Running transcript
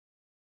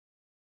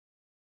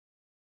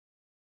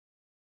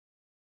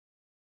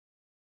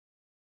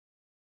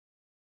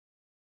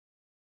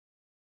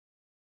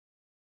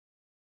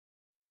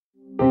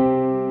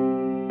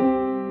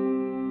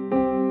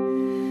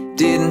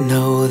Didn't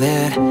know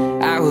that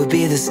I would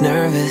be this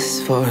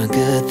nervous for a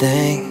good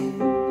thing.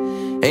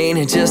 Ain't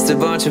it just a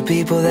bunch of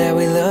people that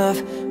we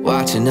love,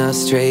 watching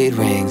us trade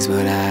rings?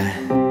 But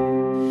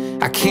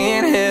I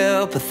can't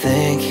help but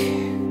think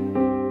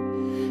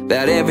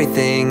about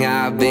everything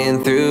I've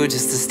been through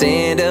just to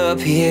stand up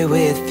here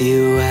with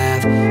you.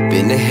 I've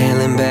been to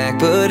hell and back,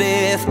 but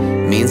if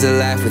it means a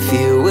life with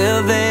you,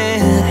 well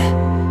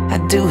then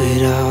I'd do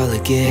it all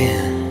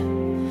again.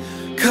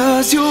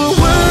 'Cause you're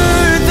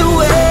worth the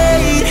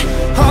wait,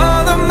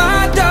 all of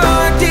my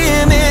dark,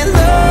 dim and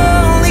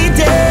lonely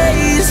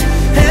days.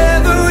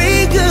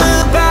 Every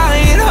goodbye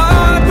and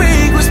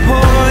heartbreak was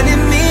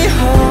pointing me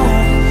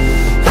home.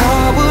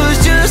 I was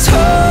just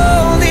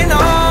holding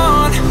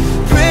on,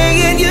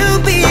 praying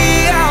you'd be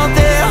out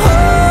there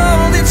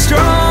holding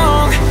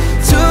strong.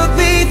 Took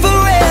me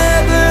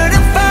forever to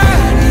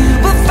find you,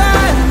 but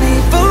finally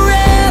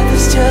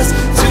forever's just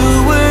 2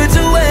 words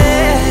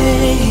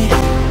away.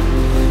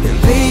 And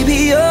baby,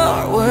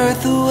 you're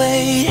worth the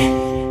wait.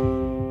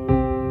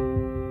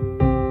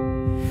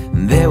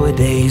 There were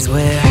days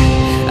where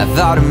I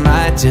thought it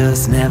might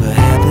just never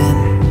happen,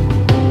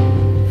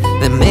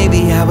 that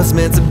maybe I was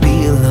meant to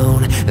be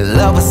alone, that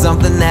love was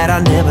something that I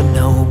never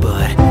know.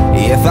 But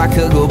if I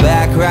could go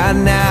back right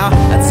now,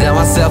 I'd tell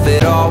myself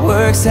it all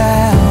works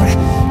out,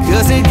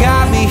 'cause it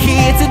got me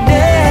here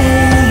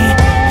today.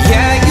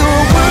 Yeah,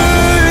 you're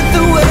worth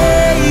the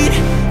wait,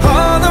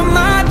 all of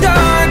my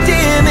dark,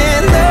 dim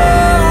and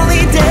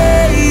lonely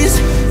days.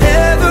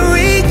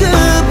 Every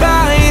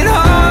goodbye and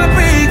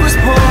heartbreak was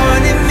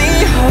pointing me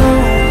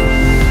home.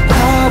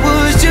 I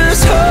was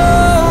just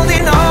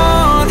holding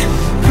on,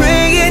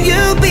 praying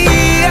you'd be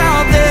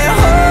out there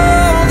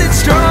holding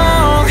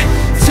strong.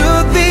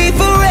 Took me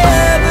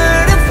forever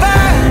to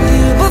find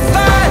you, but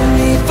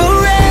finally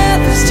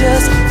forever's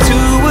just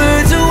 2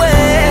 words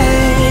away.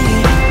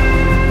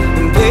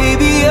 And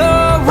baby,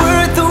 you're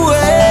worth the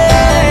wait.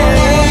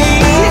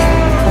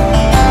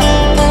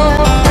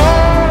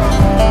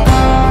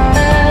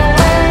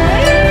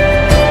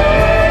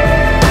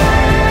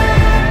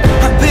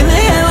 I've been to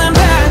hell and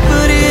back,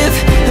 but if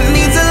it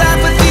means a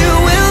life with you,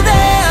 well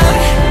then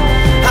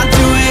I'll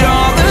do it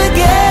all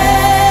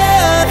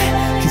again.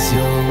 'Cause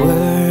you're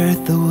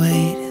worth the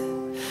wait,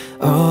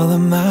 all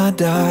of my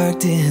dark,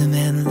 dim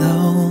and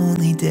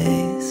lonely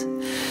days.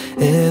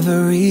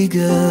 Every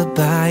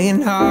goodbye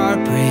and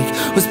heartbreak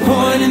was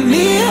pointing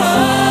me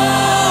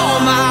home.